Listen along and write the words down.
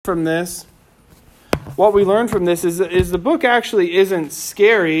from this, what we learn from this is the book actually isn't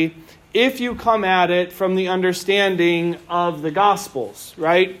scary if you come at it from the understanding of the Gospels,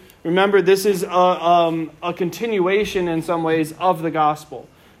 right? Remember, this is a continuation in some ways of the Gospel.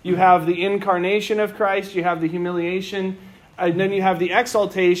 You have the incarnation of Christ, you have the humiliation, and then you have the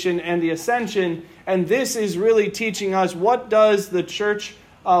exaltation and the ascension, and this is really teaching us what does the church,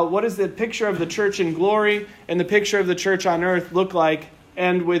 what does the picture of the church in glory and the picture of the church on earth look like,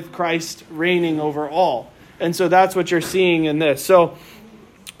 and with Christ reigning over all. And so that's what you're seeing in this. So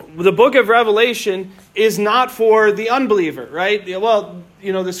the book of Revelation is not for the unbeliever, right? Well,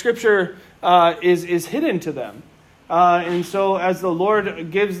 the scripture is hidden to them. And so as the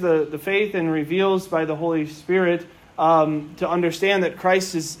Lord gives the faith and reveals by the Holy Spirit to understand that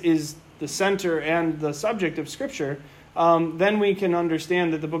Christ is the center and the subject of Scripture, then we can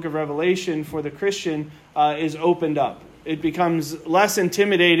understand that the book of Revelation for the Christian is opened up. It becomes less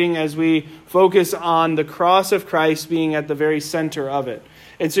intimidating as we focus on the cross of Christ being at the very center of it.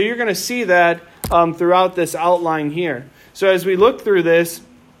 And so you're going to see that throughout this outline here. So as we look through this,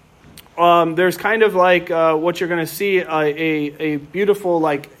 there's kind of like what you're going to see, a beautiful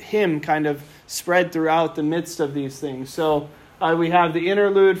like hymn kind of spread throughout the midst of these things. So we have the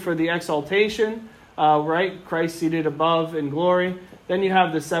interlude for the exaltation, right? Christ seated above in glory. Then you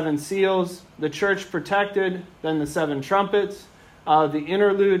have the seven seals, the church protected, then the seven trumpets, the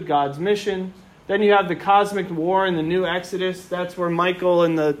interlude, God's mission. Then you have the cosmic war in the new Exodus. That's where Michael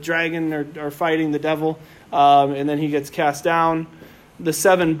and the dragon are fighting the devil, and then he gets cast down. The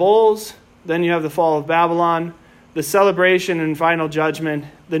seven bowls, then you have the fall of Babylon, the celebration and final judgment,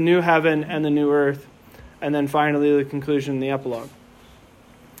 the new heaven and the new earth, and then finally the conclusion, the epilogue.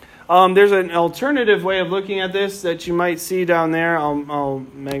 There's an alternative way of looking at this that you might see down there. I'll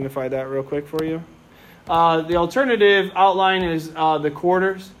magnify that real quick for you. The alternative outline is the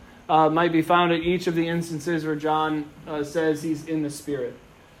quarters. Might be found at each of the instances where John says he's in the Spirit.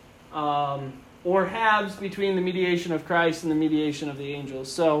 Or halves between the mediation of Christ and the mediation of the angels.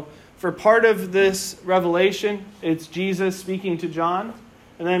 So for part of this revelation, it's Jesus speaking to John.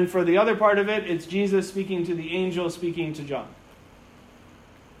 And then for the other part of it, it's Jesus speaking to the angel speaking to John.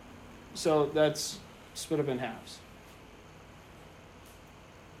 So that's split up in halves.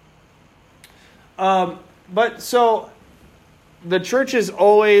 But so the church is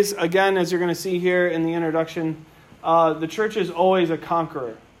always, again, as you're going to see here in the introduction, the church is always a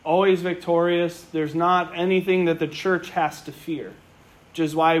conqueror, always victorious. There's not anything that the church has to fear, which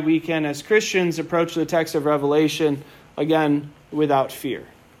is why we can, as Christians, approach the text of Revelation, again, without fear.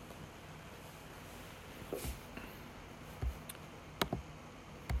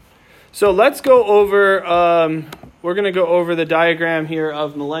 So let's go over, we're going to go over the diagram here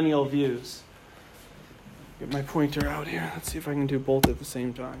of millennial views. Get my pointer out here. Let's see if I can do both at the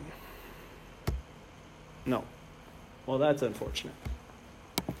same time. No. Well, that's unfortunate.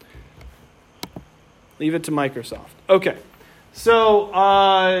 Leave it to Microsoft. Okay. So,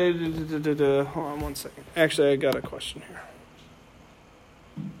 hold on one second. Actually, I got a question here.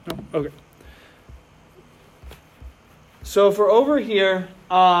 No? Okay. So for over here,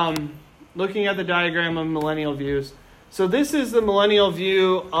 looking at the diagram of millennial views. So this is the millennial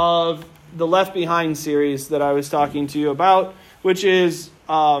view of the Left Behind series that I was talking to you about, which is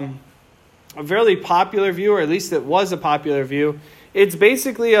a fairly popular view, or at least it was a popular view. It's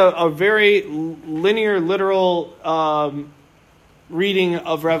basically a very linear, literal reading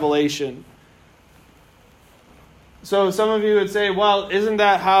of Revelation. So some of you would say, well, isn't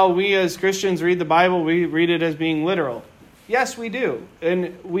that how we as Christians read the Bible? We read it as being literal. Yes, we do.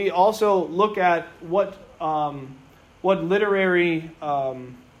 And we also look at what literary,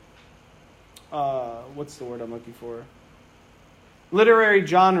 what's the word I'm looking for? Literary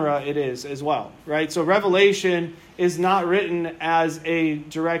genre it is as well, right? So Revelation is not written as a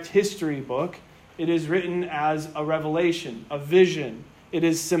direct history book. It is written as a revelation, a vision. It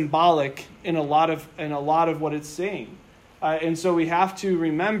is symbolic in a lot of what it's saying. And so we have to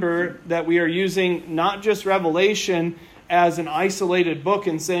remember that we are using not just Revelation as an isolated book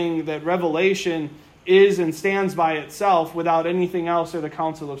and saying that Revelation is and stands by itself without anything else or the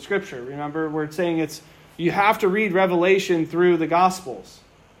counsel of Scripture. Remember, we're saying you have to read Revelation through the Gospels.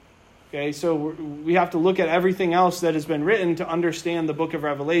 Okay, so we have to look at everything else that has been written to understand the book of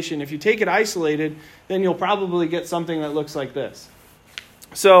Revelation. If you take it isolated, then you'll probably get something that looks like this.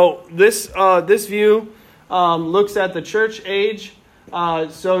 So this view looks at the church age.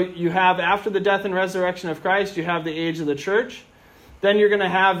 So you have, after the death and resurrection of Christ, you have the age of the church. Then you're going to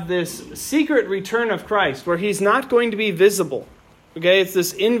have this secret return of Christ, where he's not going to be visible. Okay, it's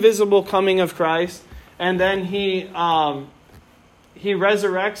this invisible coming of Christ. And then he he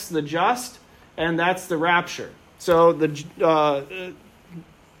resurrects the just, and that's the rapture. So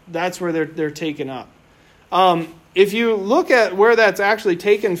that's where they're taken up. If you look at where that's actually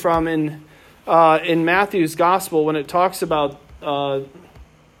taken from in Matthew's gospel, when it talks about the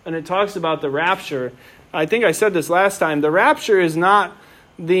rapture, I think I said this last time. The rapture is not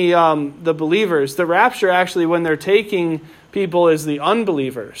the believers. The rapture actually, when they're taking people, is the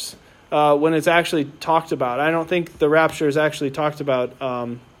unbelievers. When it's actually talked about, I don't think the rapture is actually talked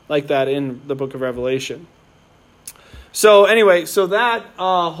about like that in the book of Revelation. So anyway, so that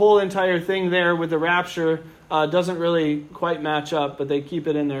whole entire thing there with the rapture doesn't really quite match up, but they keep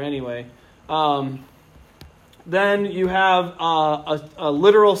it in there anyway. Then you have a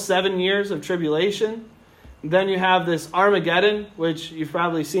literal 7 years of tribulation. Then you have this Armageddon, which you've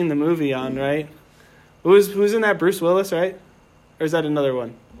probably seen the movie on, right? Who's in that? Bruce Willis, right? Or is that another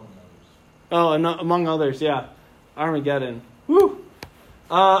one? Among others, yeah. Armageddon. Woo!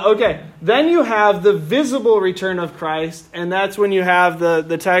 Okay, then you have the visible return of Christ, and that's when you have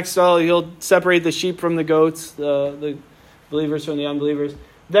the text, he'll separate the sheep from the goats, the believers from the unbelievers.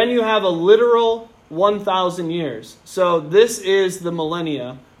 Then you have a literal 1,000 years. So this is the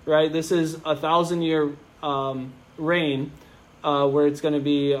millennia, right? This is 1,000-year reign, where it's going to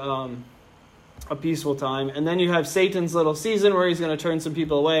be a peaceful time. And then you have Satan's little season where he's going to turn some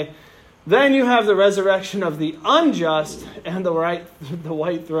people away. Then you have the resurrection of the unjust and the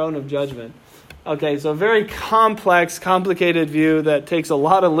white throne of judgment. Okay, so a very complex, complicated view that takes a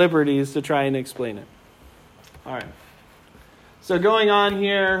lot of liberties to try and explain it. All right. So going on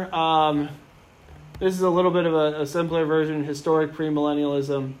here, this is a little bit of a simpler version, historic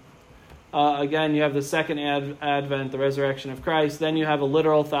premillennialism. Again, you have the second advent, the resurrection of Christ. Then you have a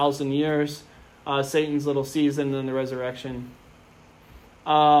literal 1,000 years, Satan's little season, and then the resurrection.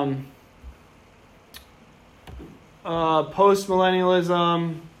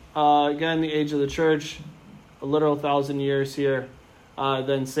 Post-millennialism, again, the age of the church, a literal 1,000 years here.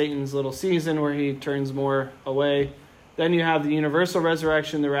 Then Satan's little season where he turns more away. Then you have the universal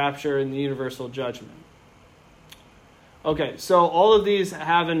resurrection, the rapture, and the universal judgment. Okay, so all of these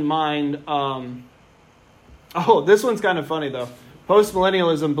have in mind... this one's kind of funny, though.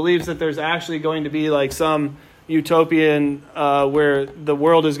 Post-millennialism believes that there's actually going to be like some utopian where the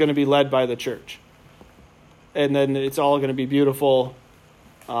world is going to be led by the church. And then it's all going to be beautiful,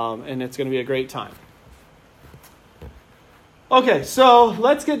 and it's going to be a great time. Okay, so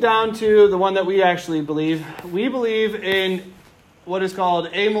let's get down to the one that we actually believe. We believe in what is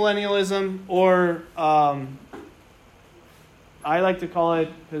called amillennialism, or I like to call it,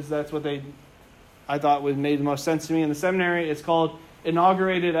 because that's what I thought made the most sense to me in the seminary, it's called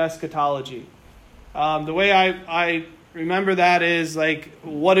inaugurated eschatology. The way I remember that is, like,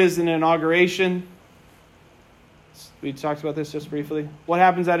 what is an inauguration? We talked about this just briefly. What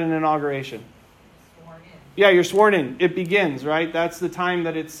happens at an inauguration? Sworn in. Yeah, you're sworn in. It begins, right? That's the time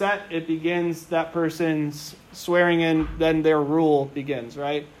that it's set. It begins, that person's swearing in, then their rule begins,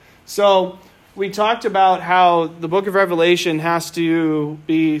 right? So we talked about how the book of Revelation has to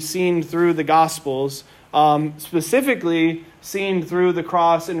be seen through the Gospels, specifically seen through the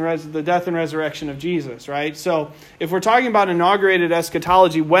cross and the death and resurrection of Jesus, right? So if we're talking about inaugurated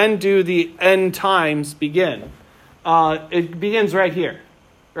eschatology, when do the end times begin? It begins right here,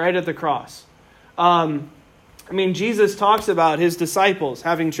 right at the cross. Jesus talks about his disciples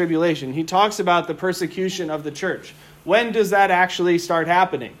having tribulation. He talks about the persecution of the church. When does that actually start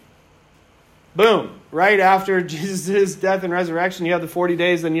happening? Boom, right after Jesus' death and resurrection. You have the 40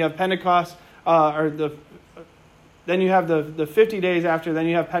 days, then you have Pentecost, then you have the 50 days after, then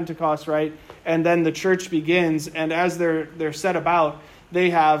you have Pentecost, right? And then the church begins, and as they're set about, they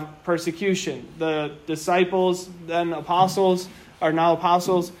have persecution. The disciples, then apostles, are now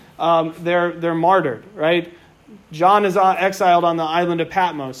apostles. They're martyred, right? John is exiled on the island of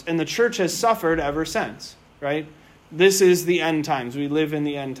Patmos, and the church has suffered ever since, right? This is the end times. We live in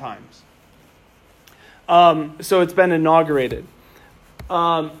the end times. So it's been inaugurated.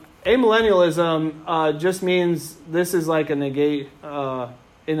 Amillennialism just means this is like a negate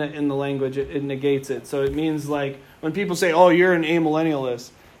in the language. It negates it. So it means like when people say, "Oh, you're an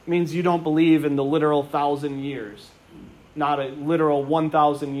amillennialist," it means you don't believe in the literal 1,000 years, not a literal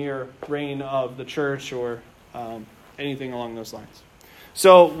 1,000-year reign of the church or anything along those lines.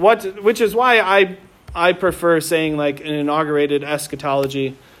 So which is why I prefer saying like an inaugurated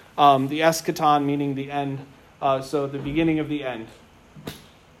eschatology. The eschaton meaning the end, so the beginning of the end.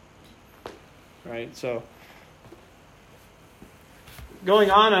 Right, so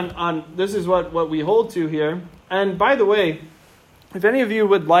going on this is what we hold to here. And by the way, if any of you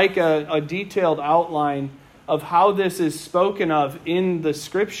would like a detailed outline of how this is spoken of in the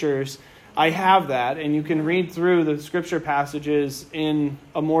scriptures, I have that, and you can read through the scripture passages in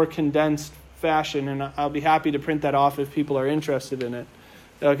a more condensed fashion, and I'll be happy to print that off if people are interested in it.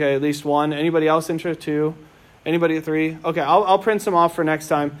 Okay, at least one. Anybody else interested? Two? Anybody at three? Okay, I'll print some off for next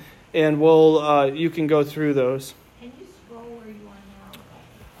time, and we'll you can go through those. Can you scroll where you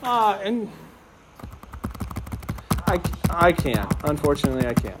are now? And I can't. Unfortunately,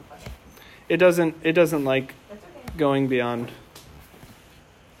 I can't. It doesn't like That's okay. going beyond.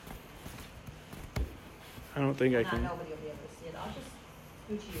 I don't think I can. Nobody will be able to see it. I'll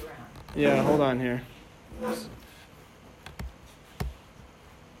just scooch you around. Yeah, hold on here.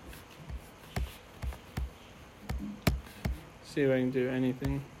 See if I can do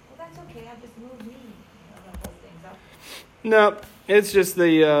anything. Well, that's okay. I'll just move me. I'm going to hold things up. No, it's just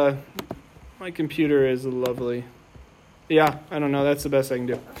the my computer is lovely. Yeah, I don't know. That's the best I can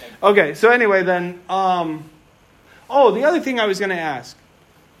do. Okay, so anyway then, the other thing I was going to ask,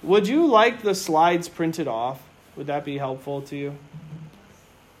 would you like the slides printed off? Would that be helpful to you?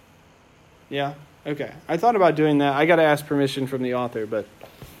 Yeah? Okay. I thought about doing that. I got to ask permission from the author, but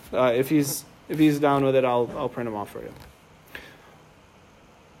if he's down with it, I'll print them off for you.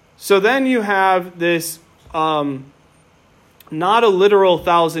 So then you have this, not a literal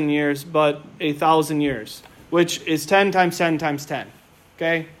 1,000 years, but 1,000 years, which is 10 times 10 times 10.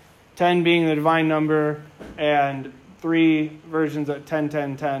 Okay? 10 being the divine number, and 3 versions of 10,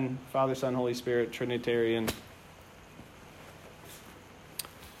 10, 10, Father, Son, Holy Spirit, Trinitarian.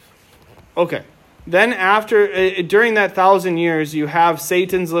 Okay. Then during that 1,000 years, you have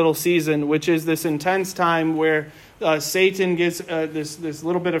Satan's little season, which is this intense time where Satan gets this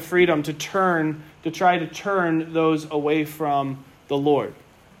little bit of freedom to try to turn those away from the Lord.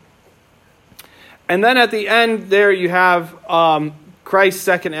 And then at the end there you have Christ's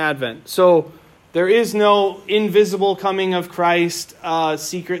second advent. So there is no invisible coming of Christ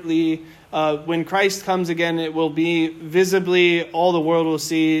secretly. When Christ comes again, it will be visibly, all the world will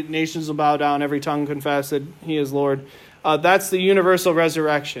see, nations will bow down, every tongue confess that he is Lord. That's the universal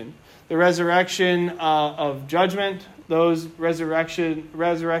resurrection. The resurrection of judgment, those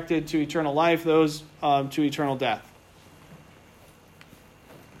resurrected to eternal life, those to eternal death.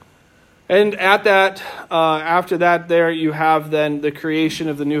 And at that, after that, there you have then the creation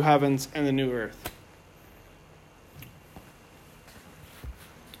of the new heavens and the new earth.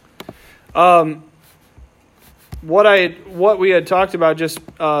 What we had talked about just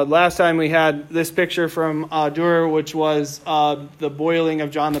last time, we had this picture from Dur, which was the boiling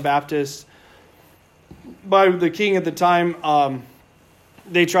of John the Baptist by the king at the time.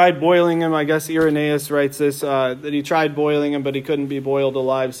 They tried boiling him. I guess Irenaeus writes this, that he tried boiling him, but he couldn't be boiled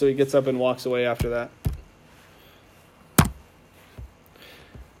alive, so he gets up and walks away after that.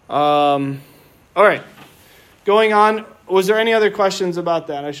 All right. Going on, was there any other questions about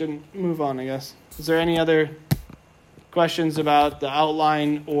that? I should move on, I guess. Is there any other questions about the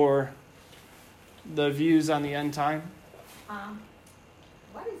outline or the views on the end time?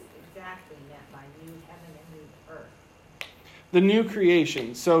 What is exactly meant by new heaven and new earth? The new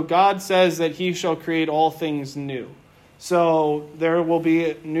creation. So God says that he shall create all things new. So there will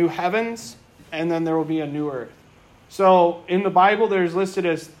be new heavens, and then there will be a new earth. So in the Bible, there's listed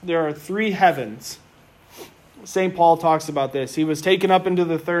as there are 3 heavens. St. Paul talks about this. He was taken up into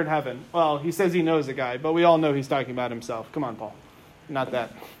the 3rd heaven. Well, he says he knows a guy, but we all know he's talking about himself. Come on, Paul. Not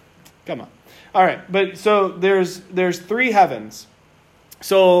that. Come on. All right, but so there's 3 heavens.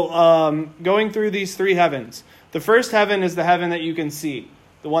 So going through these 3 heavens, the first heaven is the heaven that you can see,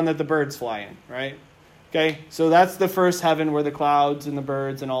 the one that the birds fly in, right? Okay, so that's the first heaven where the clouds and the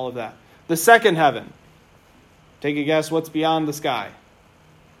birds and all of that. The second heaven, take a guess what's beyond the sky.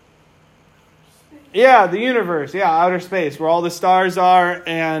 Yeah, the universe. Yeah, outer space, where all the stars are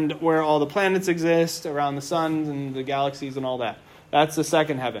and where all the planets exist around the suns and the galaxies and all that. That's the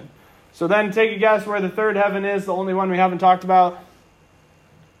second heaven. So then take a guess where the third heaven is, the only one we haven't talked about.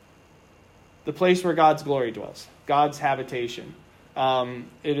 The place where God's glory dwells, God's habitation.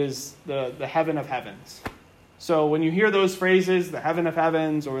 It is the heaven of heavens. So when you hear those phrases, the heaven of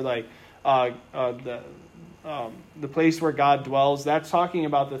heavens, or like the place where God dwells, that's talking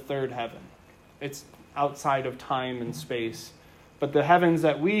about the third heaven. It's outside of time and space. But the heavens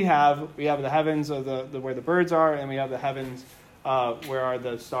that we have the heavens of the where the birds are, and we have the heavens where are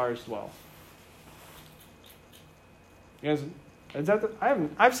the stars dwell. You guys, is that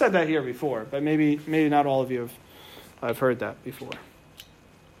I've said that here before, but maybe not all of you have heard that before.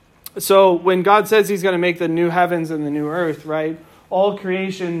 So when God says he's going to make the new heavens and the new earth, right, all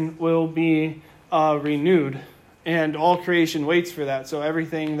creation will be renewed, and all creation waits for that. So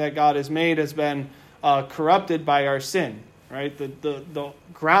everything that God has made has been corrupted by our sin, right? The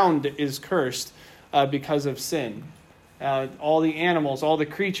ground is cursed because of sin. All the animals, all the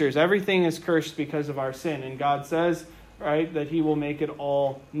creatures, everything is cursed because of our sin. And God says, right, that he will make it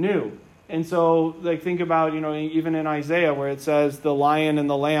all new. And so, like, think about, even in Isaiah where it says the lion and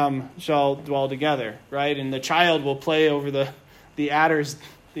the lamb shall dwell together, right? And the child will play over the adder's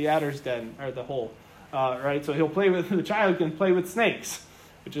den, or the hole, right? So the child can play with snakes,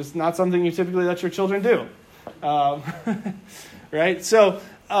 which is not something you typically let your children do, right? So,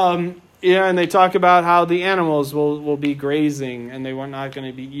 and they talk about how the animals will be grazing and they were not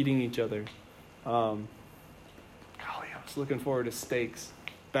going to be eating each other. Golly, I was looking forward to steaks.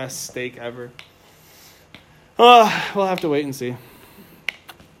 Best steak ever. We'll have to wait and see.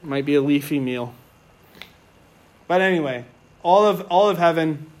 Might be a leafy meal. But anyway, all of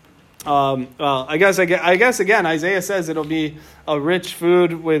heaven. I guess again, Isaiah says it'll be a rich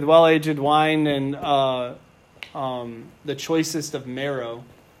food with well-aged wine and the choicest of marrow,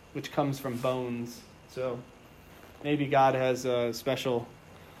 which comes from bones. So maybe God has a special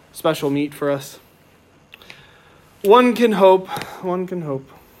meat for us. One can hope.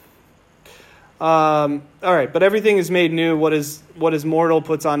 All right, but everything is made new. What is mortal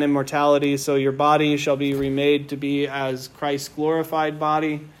puts on immortality. So your body shall be remade to be as Christ's glorified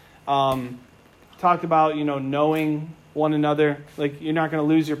body. Talked about, knowing one another. Like, you're not going to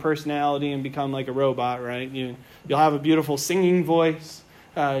lose your personality and become like a robot, right? You'll have a beautiful singing voice,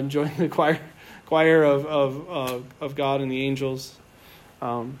 join the choir of God and the angels.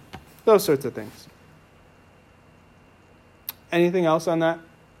 Those sorts of things. Anything else on that?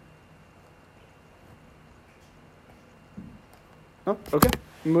 Oh, okay.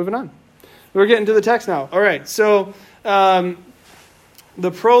 Moving on. We're getting to the text now. All right. So the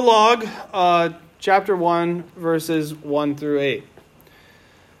prologue, chapter 1, verses 1 through 8.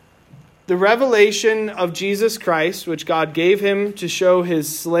 The revelation of Jesus Christ, which God gave him to show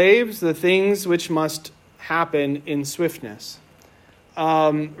his slaves the things which must happen in swiftness.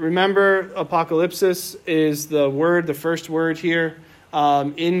 Remember, apocalypsis is the first word here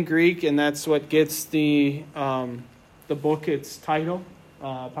in Greek, and that's what gets the book its title.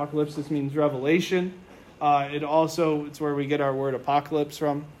 Apocalypsis means revelation. It's where we get our word apocalypse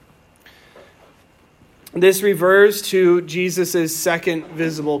from. This refers to Jesus' second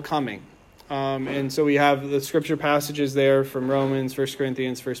visible coming. And so we have the scripture passages there from Romans, 1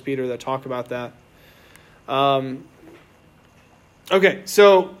 Corinthians, 1 Peter that talk about that. Okay,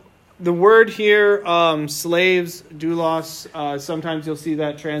 so the word here, slaves, doulos, sometimes you'll see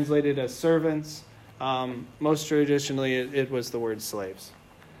that translated as servants. Most traditionally, it was the word slaves.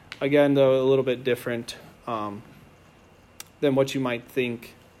 Again, though, a little bit different than what you might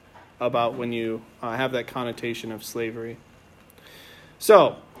think about when you have that connotation of slavery.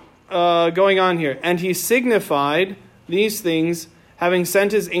 So, going on here. And he signified these things, having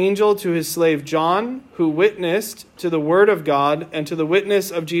sent his angel to his slave John, who witnessed to the word of God and to the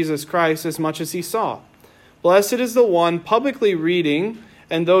witness of Jesus Christ as much as he saw. Blessed is the one publicly reading,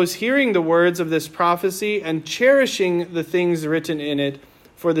 and those hearing the words of this prophecy and cherishing the things written in it,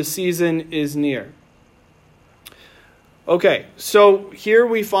 for the season is near. Okay, so here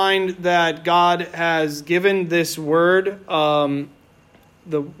we find that God has given this word, the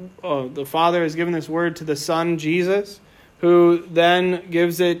Father has given this word to the Son, Jesus, who then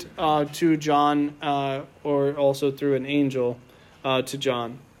gives it to John, or also through an angel to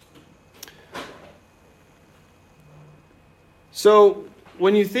John. So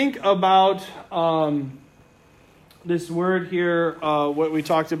when you think about this word here, what we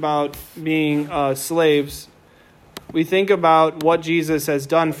talked about being slaves, we think about what Jesus has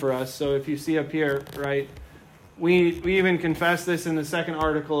done for us. So if you see up here, right, we even confess this in the second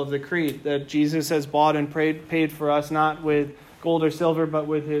article of the Creed, that Jesus has bought and paid for us, not with gold or silver, but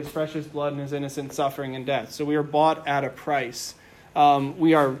with his precious blood and his innocent suffering and death. So we are bought at a price. When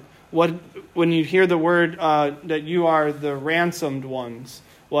you hear the word that you are the ransomed ones,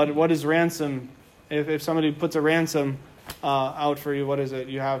 what is ransom? If somebody puts a ransom out for you, what is it?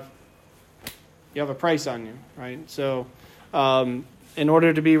 You have a price on you, right? So in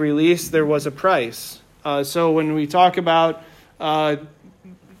order to be released, there was a price. So when we talk about,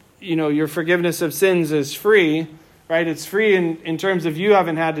 your forgiveness of sins is free, right? It's free in terms of you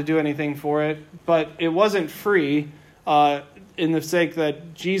haven't had to do anything for it, but it wasn't free in the sake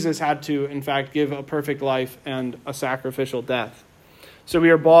that Jesus had to, in fact, give a perfect life and a sacrificial death. So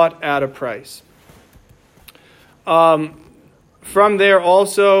we are bought at a price. From there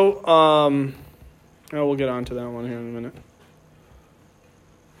also, we'll get on to that one here in a minute.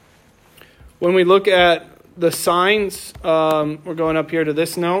 When we look at the signs, we're going up here to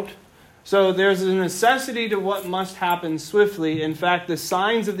this note. So there's a necessity to what must happen swiftly. In fact, the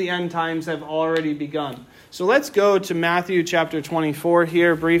signs of the end times have already begun. So let's go to Matthew chapter 24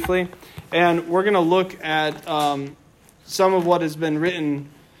 here briefly, and we're going to look at some of what has been written.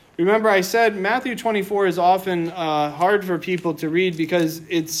 Remember, I said Matthew 24 is often hard for people to read because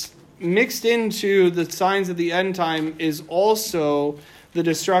it's mixed into the signs of the end time is also the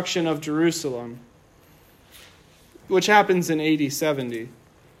destruction of Jerusalem, which happens in AD 70.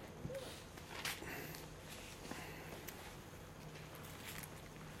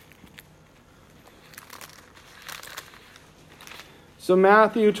 So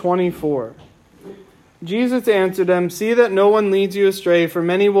Matthew 24. Jesus answered them, "See that no one leads you astray, for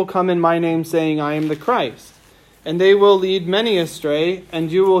many will come in my name, saying, 'I am the Christ.' And they will lead many astray,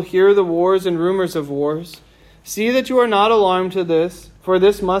 and you will hear the wars and rumors of wars. See that you are not alarmed to this, for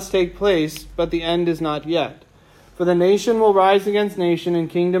this must take place, but the end is not yet. For the nation will rise against nation, and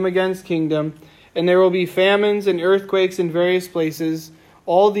kingdom against kingdom, and there will be famines and earthquakes in various places.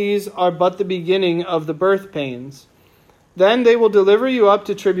 All these are but the beginning of the birth pains. Then they will deliver you up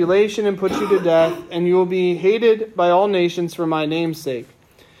to tribulation and put you to death, and you will be hated by all nations for my name's sake.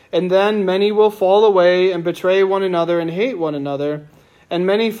 And then many will fall away and betray one another and hate one another. And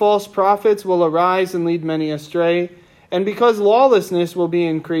many false prophets will arise and lead many astray. And because lawlessness will be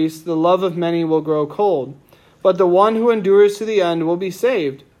increased, the love of many will grow cold. But the one who endures to the end will be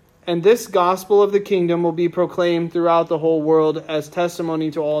saved. And this gospel of the kingdom will be proclaimed throughout the whole world as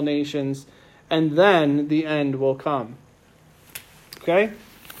testimony to all nations. And then the end will come." Okay?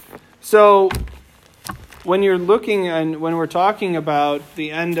 So when you're looking and when we're talking about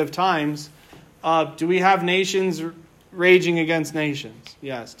the end of times, do we have nations raging against nations?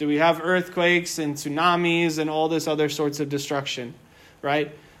 Yes. Do we have earthquakes and tsunamis and all this other sorts of destruction?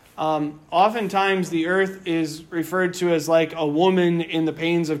 Right? Oftentimes the earth is referred to as like a woman in the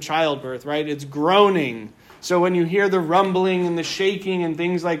pains of childbirth, right? It's groaning. So when you hear the rumbling and the shaking and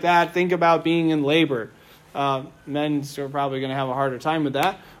things like that, think about being in labor. Men are probably going to have a harder time with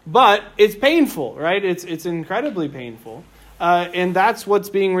that. But it's painful, right? It's incredibly painful. And that's what's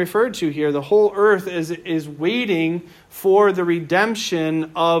being referred to here. The whole earth is waiting for the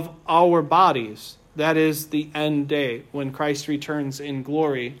redemption of our bodies. That is the end day, when Christ returns in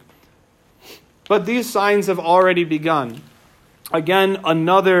glory. But these signs have already begun. Again,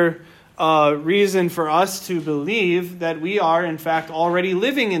 another reason for us to believe that we are, in fact, already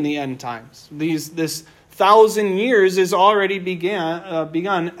living in the end times. This 1,000 years is already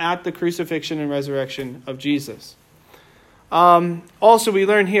begun at the crucifixion and resurrection of Jesus. Also, we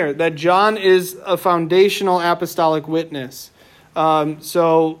learn here that John is a foundational apostolic witness.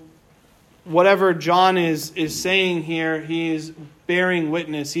 So whatever John is saying here, he is bearing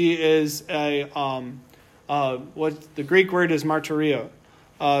witness. He is what the Greek word is martyrio.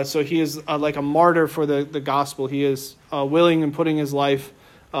 So he is like a martyr for the gospel. He is willing and putting his life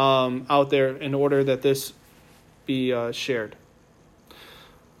out there in order that this be shared.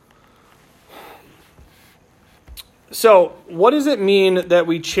 So, what does it mean that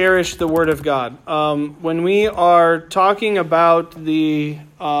we cherish the Word of God? When we are talking about the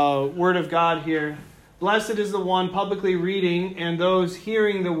Word of God here, blessed is the one publicly reading and those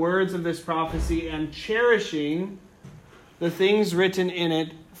hearing the words of this prophecy and cherishing the things written in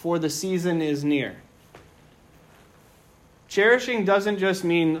it, for the season is near. Cherishing doesn't just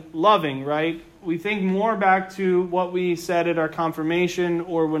mean loving, right? We think more back to what we said at our confirmation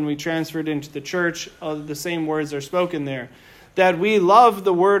or when we transferred into the church. The same words are spoken there. That we love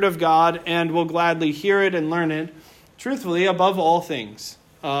the Word of God and will gladly hear it and learn it, truthfully, above all things.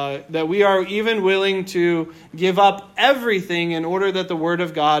 That we are even willing to give up everything in order that the Word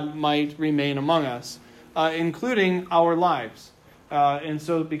of God might remain among us, including our lives. And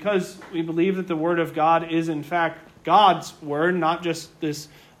so because we believe that the Word of God is in fact God's Word, not just this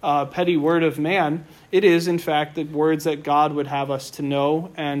petty word of man, it is in fact the words that God would have us to know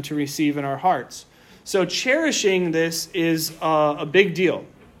and to receive in our hearts. So cherishing this is a big deal.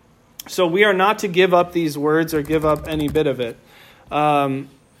 So we are not to give up these words or give up any bit of it. Hey,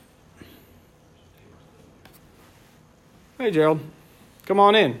 Gerald, come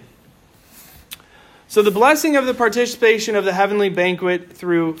on in. So the blessing of the participation of the heavenly banquet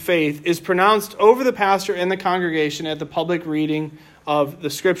through faith is pronounced over the pastor and the congregation at the public reading of the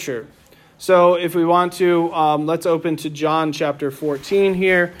Scripture. So if we want to, let's open to John chapter 14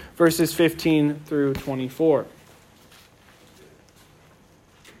 here, verses 15 through 24.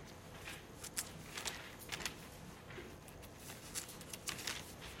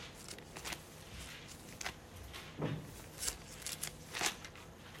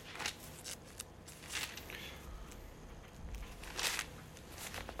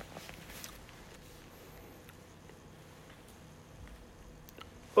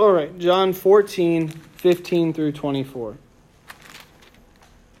 All right, John 14, 15 through 24.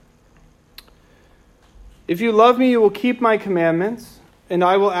 If you love me, you will keep my commandments, and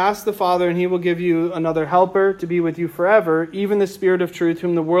I will ask the Father, and he will give you another helper to be with you forever, even the Spirit of truth,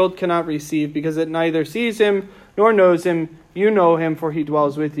 whom the world cannot receive, because it neither sees him nor knows him. You know him, for he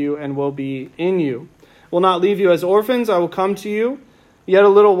dwells with you and will be in you. Will not leave you as orphans, I will come to you. Yet a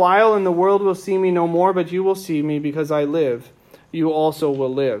little while, and the world will see me no more, but you will see me, because I live. You also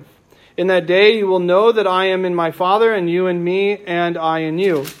will live. In that day you will know that I am in my Father, and you in me, and I in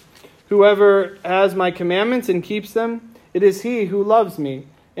you. Whoever has my commandments and keeps them, it is he who loves me.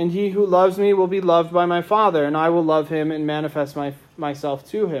 And he who loves me will be loved by my Father, and I will love him and manifest myself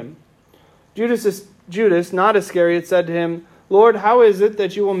to him. Judas, not Iscariot, said to him, Lord, how is it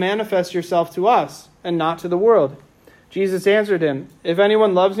that you will manifest yourself to us, and not to the world? Jesus answered him, If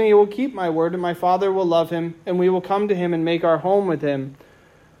anyone loves me, he will keep my word, and my Father will love him, and we will come to him and make our home with him.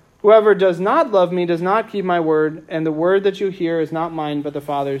 Whoever does not love me does not keep my word, and the word that you hear is not mine, but the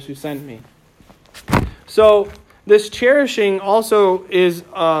Father's who sent me. So this cherishing also is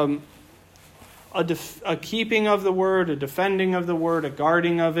a keeping of the word, a defending of the word, a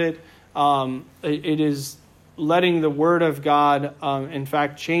guarding of it. It is letting the word of God, in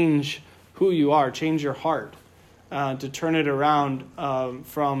fact, change who you are, change your heart, to turn it around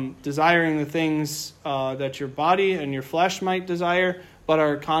from desiring the things that your body and your flesh might desire, but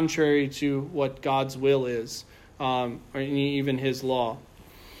are contrary to what God's will is, or even his law.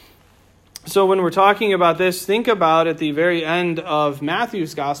 So when we're talking about this, think about at the very end of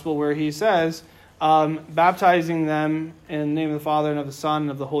Matthew's gospel where he says, baptizing them in the name of the Father and of the Son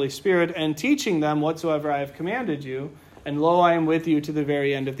and of the Holy Spirit, and teaching them whatsoever I have commanded you, and lo, I am with you to the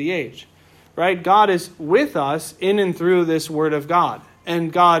very end of the age. Right? God is with us in and through this word of God.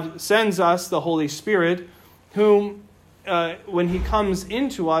 And God sends us the Holy Spirit, whom when he comes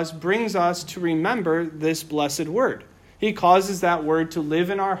into us, brings us to remember this blessed word. He causes that word to live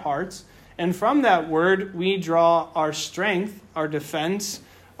in our hearts, and from that word we draw our strength, our defense,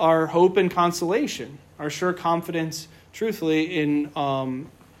 our hope and consolation, our sure confidence, truthfully, in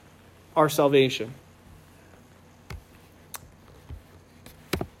our salvation.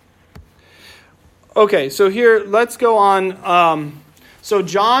 Okay, so here, let's go on. So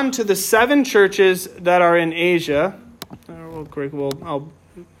John to the 7 churches that are in Asia. Real quick, I'll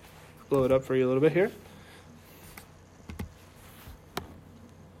blow it up for you a little bit here.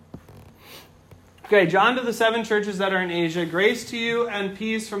 Okay, John to the 7 churches that are in Asia. Grace to you and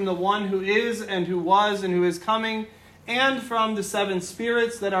peace from the one who is and who was and who is coming, and from the 7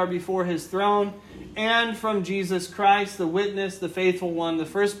 spirits that are before his throne, and from Jesus Christ, the witness, the faithful one, the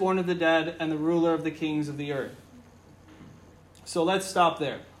firstborn of the dead, and the ruler of the kings of the earth. So let's stop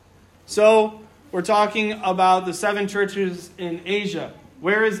there. So we're talking about the 7 churches in Asia.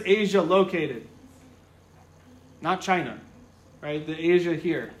 Where is Asia located? Not China, right? The Asia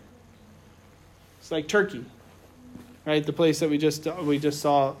here. It's like Turkey, right? The place that we just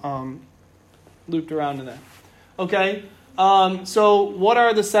saw looped around in that. Okay, so what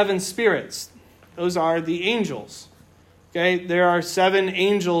are the 7 spirits? Those are the angels. Okay, there are 7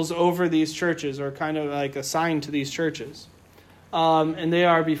 angels over these churches, or kind of like assigned to these churches. And they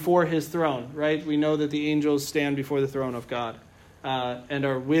are before his throne, right? We know that the angels stand before the throne of God and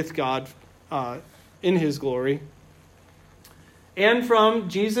are with God in his glory. And from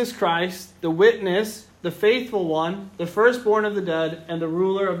Jesus Christ, the witness, the faithful one, the firstborn of the dead, and the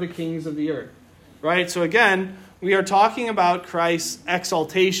ruler of the kings of the earth. Right? So again, we are talking about Christ's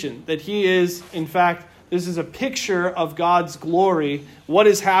exaltation, that he is, in fact, this is a picture of God's glory, what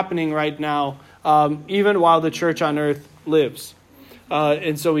is happening right now, even while the church on earth lives.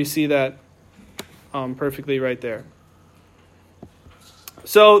 And so we see that perfectly right there.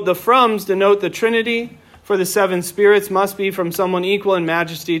 So the froms denote the Trinity, for the 7 spirits must be from someone equal in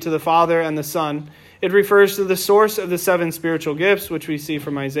majesty to the Father and the Son. It refers to the source of the 7 spiritual gifts, which we see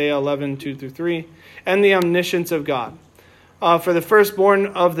from Isaiah 11, 2-3, and the omniscience of God. For the firstborn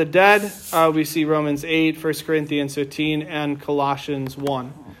of the dead, we see Romans 8, 1 Corinthians 15, and Colossians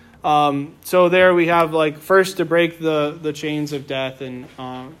 1. So there we have, like, first to break the chains of death and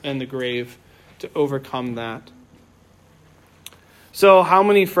the grave, to overcome that. So how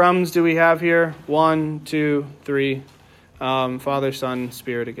many froms do we have here? 1, 2, 3. Father, Son,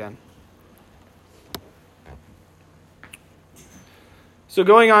 Spirit again. So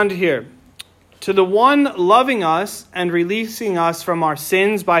going on to here. To the one loving us and releasing us from our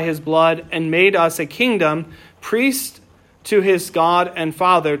sins by his blood and made us a kingdom, priest to his God and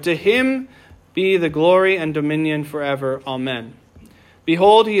Father, to him be the glory and dominion forever. Amen.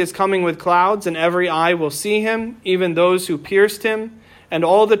 Behold, he is coming with clouds, and every eye will see him, even those who pierced him, and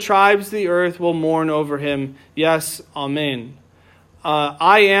all the tribes of the earth will mourn over him. Yes, amen.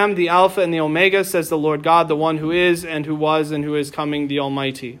 I am the Alpha and the Omega, says the Lord God, the one who is and who was and who is coming, the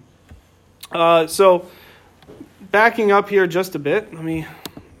Almighty. So, backing up here just a bit, let me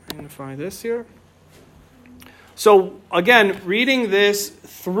magnify this here. So, again, reading this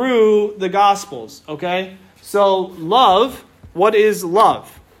through the Gospels, okay? So, love, what is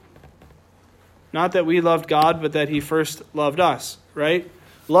love? Not that we loved God, but that he first loved us, right?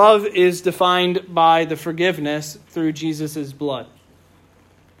 Love is defined by the forgiveness through Jesus' blood.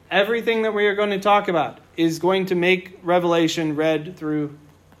 Everything that we are going to talk about is going to make Revelation read through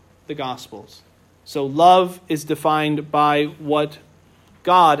the Gospels. So love is defined by what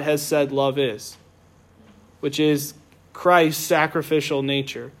God has said love is, which is Christ's sacrificial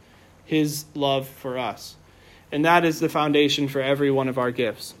nature, his love for us. And that is the foundation for every one of our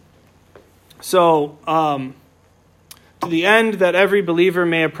gifts. So, to the end that every believer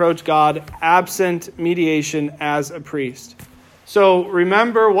may approach God absent mediation as a priest. So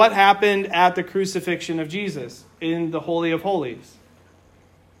remember what happened at the crucifixion of Jesus in the Holy of Holies.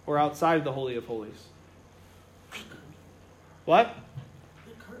 Or outside the Holy of Holies. What?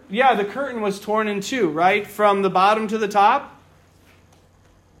 Yeah, the curtain was torn in two, right? From the bottom to the top?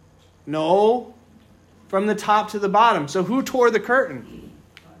 No. From the top to the bottom. So who tore the curtain?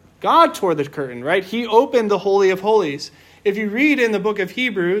 God tore the curtain, right? He opened the Holy of Holies. If you read in the book of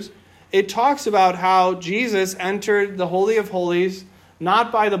Hebrews, it talks about how Jesus entered the Holy of Holies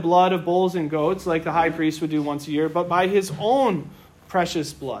not by the blood of bulls and goats like the high priest would do once a year, but by his own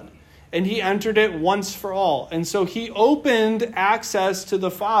precious blood. And he entered it once for all. And so he opened access to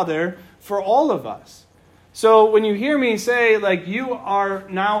the Father for all of us. So when you hear me say, like, you are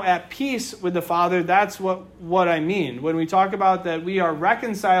now at peace with the Father, that's what I mean. When we talk about that we are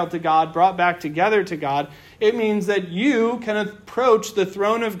reconciled to God, brought back together to God, it means that you can approach the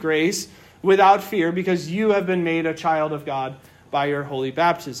throne of grace without fear because you have been made a child of God by your holy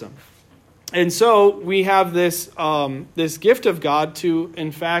baptism. And so we have this gift of God to,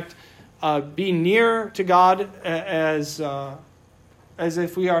 in fact, be near to God as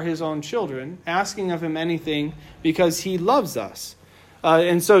if we are his own children, asking of him anything because he loves us.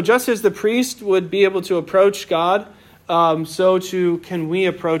 And so just as the priest would be able to approach God, so too can we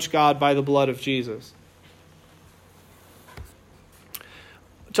approach God by the blood of Jesus.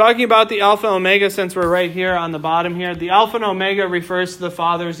 Talking about the Alpha and Omega, since we're right here on the bottom here, the Alpha and Omega refers to the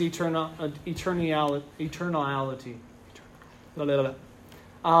Father's eternality.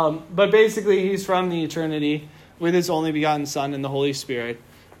 But basically, he's from the eternity with his only begotten Son and the Holy Spirit.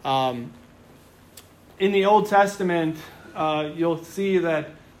 In the Old Testament, you'll see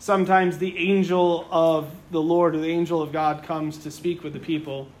that sometimes the angel of the Lord or the angel of God comes to speak with the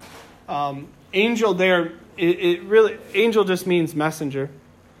people. Angel there, angel just means messenger.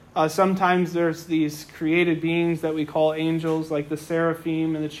 Sometimes there's these created beings that we call angels, like the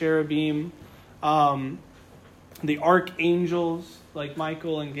seraphim and the cherubim, the archangels like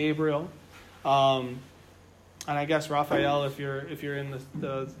Michael and Gabriel, and I guess Raphael if you're in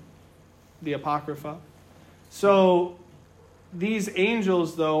the Apocrypha. So these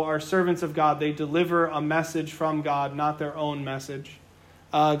angels, though, are servants of God. They deliver a message from God, not their own message.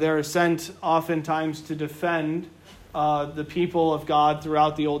 They're sent oftentimes to defend the people of God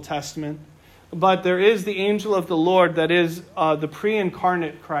throughout the Old Testament. But there is the angel of the Lord that is the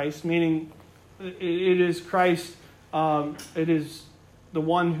pre-incarnate Christ, meaning it is Christ, it is the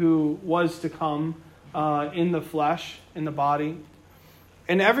one who was to come in the flesh, in the body.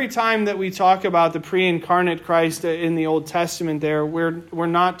 And every time that we talk about the pre-incarnate Christ in the Old Testament there, we're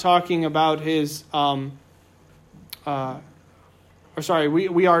not talking about his... we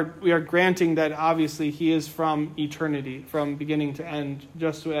are granting that obviously he is from eternity, from beginning to end,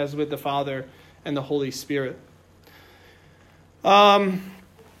 just as with the Father and the Holy Spirit. Let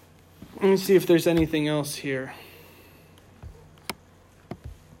me see if there's anything else here.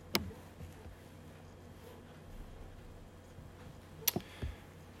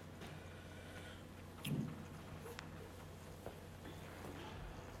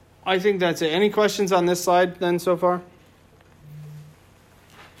 I think that's it. Any questions on this slide then so far?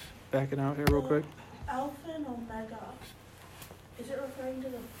 Backing out here real quick. Alpha and Omega. Is it referring to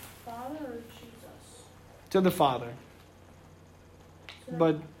the Father or Jesus? To the Father.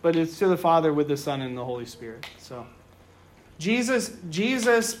 But it's to the Father with the Son and the Holy Spirit. So Jesus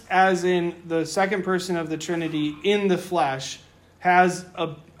as in the second person of the Trinity in the flesh has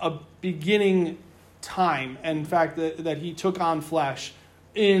a beginning time. In fact, that he took on flesh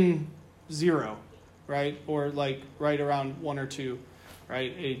in 0, right? Or like right around 1 or 2.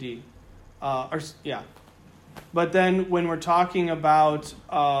 Right, AD. But then when we're talking about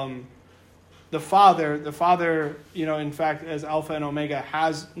the Father, in fact, as Alpha and Omega,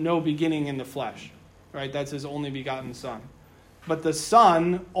 has no beginning in the flesh, right? That's his only begotten Son. But the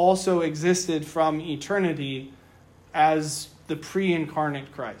Son also existed from eternity as the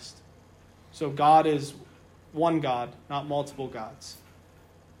pre-incarnate Christ. So God is one God, not multiple gods.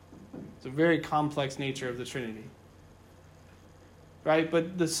 It's a very complex nature of the Trinity. Right?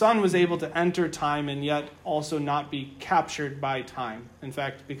 But the Son was able to enter time and yet also not be captured by time. In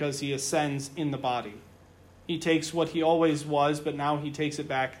fact, because he ascends in the body. He takes what he always was, but now he takes it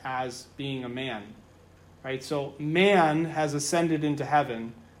back as being a man. Right? So man has ascended into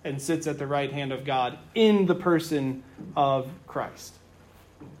heaven and sits at the right hand of God in the person of Christ.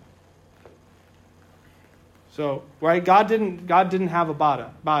 So, right, God didn't have a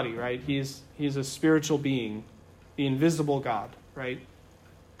body, right? He's a spiritual being, the invisible God, right?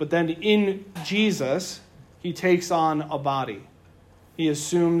 But then in Jesus, he takes on a body. He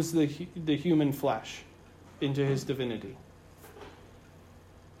assumes the human flesh into his divinity.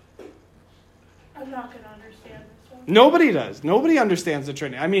 I'm not going to understand this one. Nobody does. Nobody understands the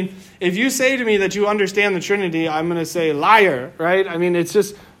Trinity. I mean, if you say to me that you understand the Trinity, I'm going to say liar, right? I mean, it's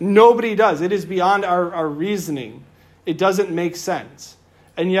just, nobody does. It is beyond our reasoning. It doesn't make sense.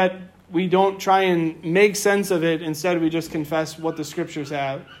 And yet, we don't try and make sense of it. Instead, we just confess what the Scriptures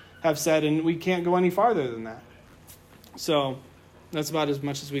have said, and we can't go any farther than that. So, that's about as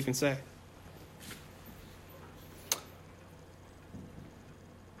much as we can say.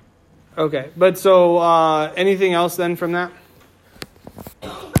 Okay, but so anything else then from that?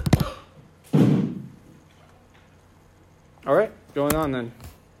 All right, going on then.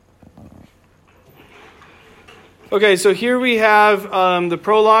 Okay, so here we have the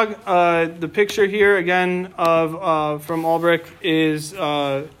prologue. The picture here again of from Ulbrich is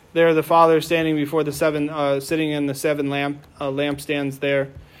there the Father standing before the sitting in the seven lampstands there.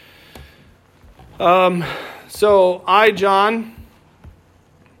 So I, John,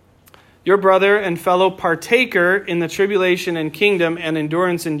 your brother and fellow partaker in the tribulation and kingdom and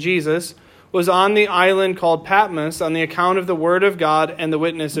endurance in Jesus, was on the island called Patmos on the account of the word of God and the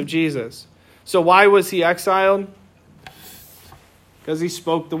witness of Jesus. So why was he exiled? Because he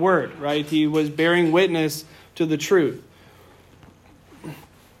spoke the word, right? He was bearing witness to the truth.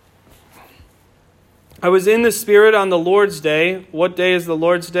 I was in the Spirit on the Lord's day. What day is the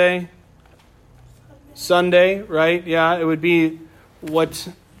Lord's day? Sunday, right? Yeah, it would be what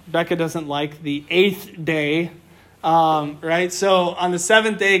Becca doesn't like, the 8th day, right? So on the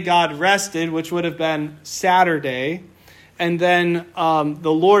 7th day, God rested, which would have been Saturday. And then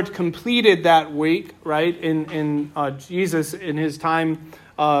the Lord completed that week, right? In Jesus, in his time,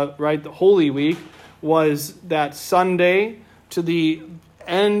 right, the Holy Week, was that Sunday to the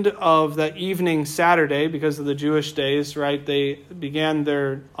end of the evening Saturday, because of the Jewish days, right? They began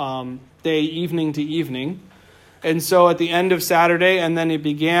their day evening to evening. And so at the end of Saturday, and then it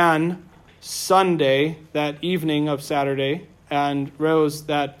began Sunday, that evening of Saturday, and rose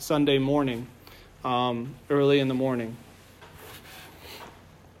that Sunday morning, early in the morning.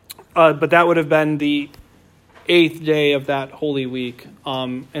 But that would have been the 8th day of that Holy Week.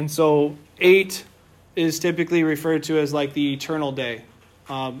 And so 8 is typically referred to as like the eternal day,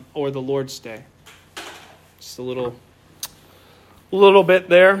 or the Lord's day. Just a little bit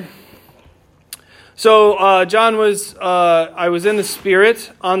there. So John was, I was in the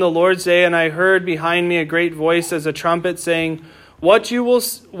Spirit on the Lord's day, and I heard behind me a great voice as a trumpet saying, What you will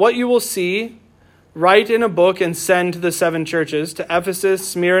see, write in a book and send to the 7 churches, to Ephesus,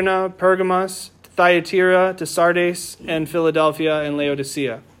 Smyrna, Pergamos, Thyatira, to Sardis, and Philadelphia, and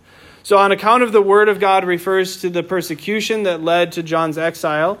Laodicea. So on account of the word of God refers to the persecution that led to John's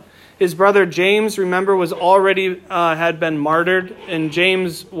exile. His brother James, remember, was already had been martyred, and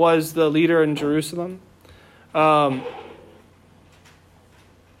James was the leader in Jerusalem. Oh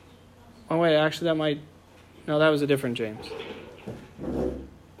wait, actually that was a different James.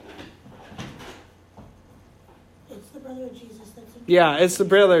 It's the brother of Jesus that's in. Yeah, it's the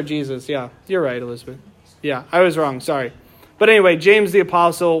brother of Jesus. Yeah, you're right, Elizabeth. Yeah, I was wrong. Sorry. But anyway, James the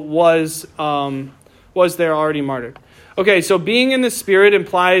apostle was there already martyred. Okay, so being in the Spirit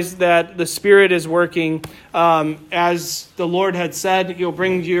implies that the Spirit is working. As the Lord had said, he'll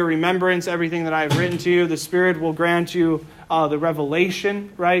bring to your remembrance everything that I have written to you. The Spirit will grant you the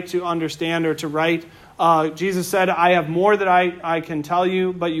revelation, right, to understand or to write. Jesus said, I have more that I can tell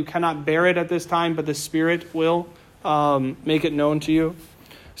you, but you cannot bear it at this time, but the Spirit will make it known to you.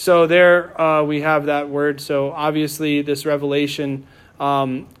 So there we have that word. So obviously this revelation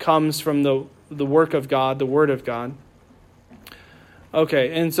comes from the work of God, the Word of God.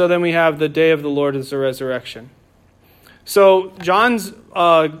 Okay, and so then we have the day of the Lord is the resurrection. So John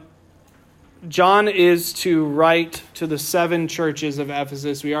is to write to the 7 churches of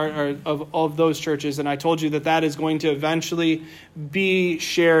Ephesus. We are of those churches, and I told you that is going to eventually be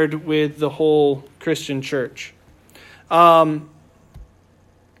shared with the whole Christian church. Well,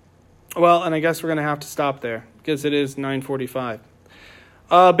 and I guess we're going to have to stop there because it is 9:45.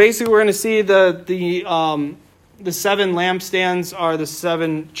 Basically, we're going to see the 7 lampstands are the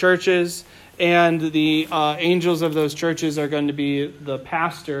 7 churches, and the angels of those churches are going to be the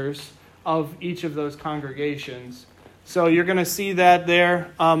pastors of each of those congregations. So you're going to see that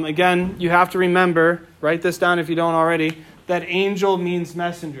there. Again, you have to remember, write this down if you don't already, that angel means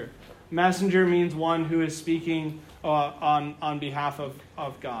messenger. Messenger means one who is speaking on behalf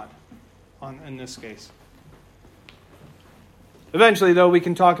of God, in this case. Eventually, though, we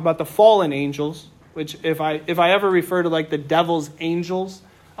can talk about the fallen angels, which if I ever refer to like the devil's angels,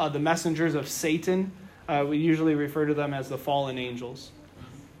 the messengers of Satan, we usually refer to them as the fallen angels.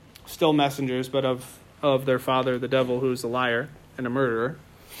 Still messengers, but of their father, the devil, who's a liar and a murderer.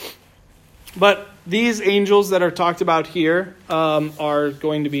 But these angels that are talked about here are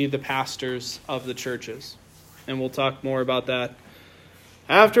going to be the pastors of the churches. And we'll talk more about that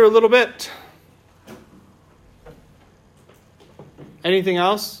after a little bit. Anything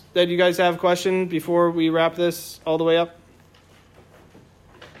else that you guys have a question before we wrap this all the way up?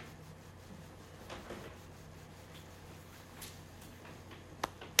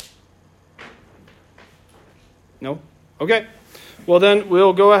 No? Okay. Well, then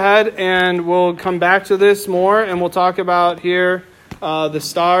we'll go ahead and we'll come back to this more, and we'll talk about here the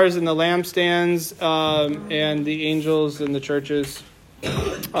stars and the lampstands and the angels and the churches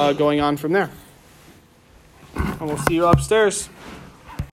going on from there. And we'll see you upstairs.